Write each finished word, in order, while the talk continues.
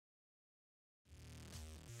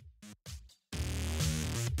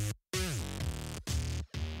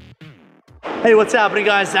Hey, what's happening,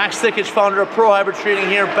 guys? Zach Sikich, founder of ProHybrid Training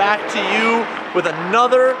here, back to you with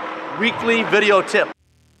another weekly video tip.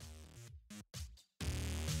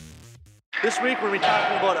 This week we're going to be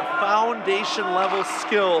talking about a foundation level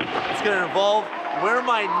skill. It's going to involve where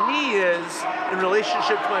my knee is in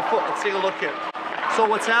relationship to my foot. Let's take a look here. So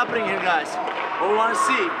what's happening here, guys? What we want to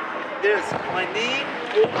see is my knee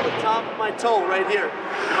over the top of my toe right here.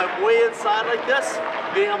 If I'm way inside like this,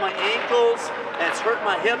 being on my ankles, and it's hurting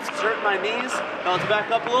my hips, it's hurting my knees. Now let's back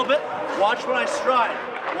up a little bit. Watch when I stride.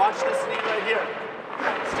 Watch this knee right here.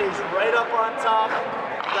 Stays right up on top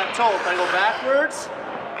of that toe. If I go backwards,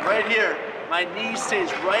 right here, my knee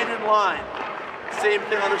stays right in line. Same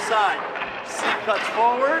thing other side. C cuts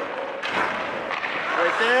forward,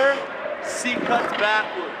 right there. C cuts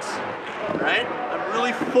backwards, right? I'm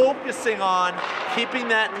really focusing on keeping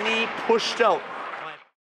that knee pushed out.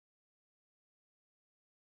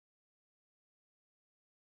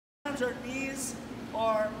 Sometimes our knees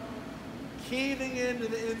are caving into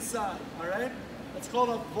the inside, all right? That's called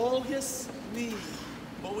a valgus knee.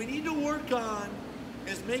 What we need to work on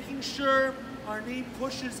is making sure our knee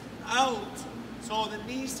pushes out so the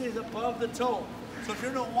knee stays above the toe. So if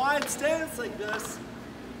you're in a wide stance like this,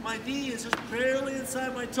 my knee is just barely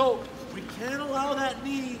inside my toe. We can't allow that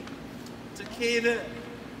knee to cave in.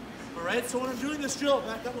 All right, so when I'm doing this drill,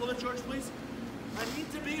 back up a little bit, George, please. I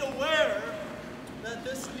need to be aware that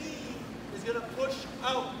this knee is gonna push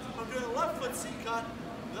out. I'm doing a left foot C-cut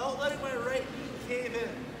without letting my right knee cave in.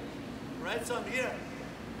 All right, so I'm here.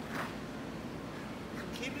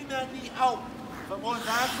 I'm keeping that knee out. If I'm going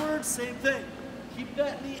backwards, same thing. Keep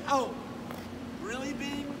that knee out. Really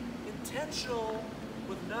being intentional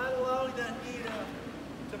with not allowing that knee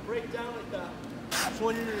to break down like that. So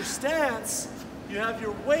when you're in your stance, you have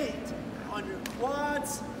your weight on your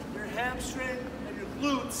quads, your hamstring, and your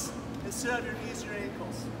glutes instead of your knees and your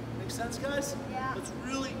ankles. Make sense, guys? Yeah. That's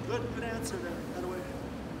really good answer there, by the way.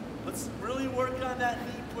 Let's really work on that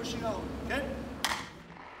knee pushing out, okay?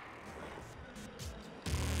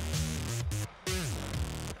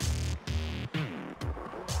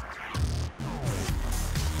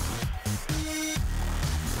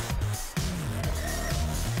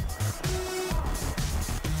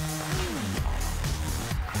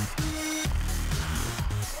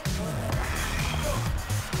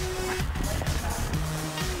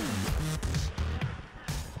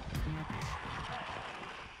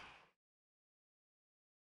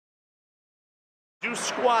 Do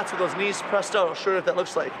squats with those knees pressed out. I'll show you what that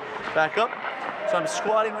looks like. Back up. So I'm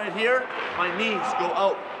squatting right here. My knees go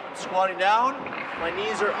out. Squatting down. My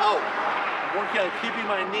knees are out. I'm working on keeping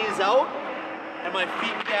my knees out and my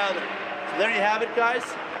feet gathered. So there you have it, guys.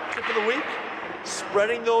 Tip of the week.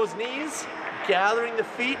 Spreading those knees, gathering the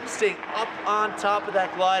feet, staying up on top of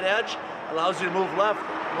that glide edge. Allows you to move left,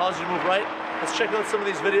 allows you to move right. Let's check out some of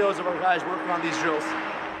these videos of our guys working on these drills.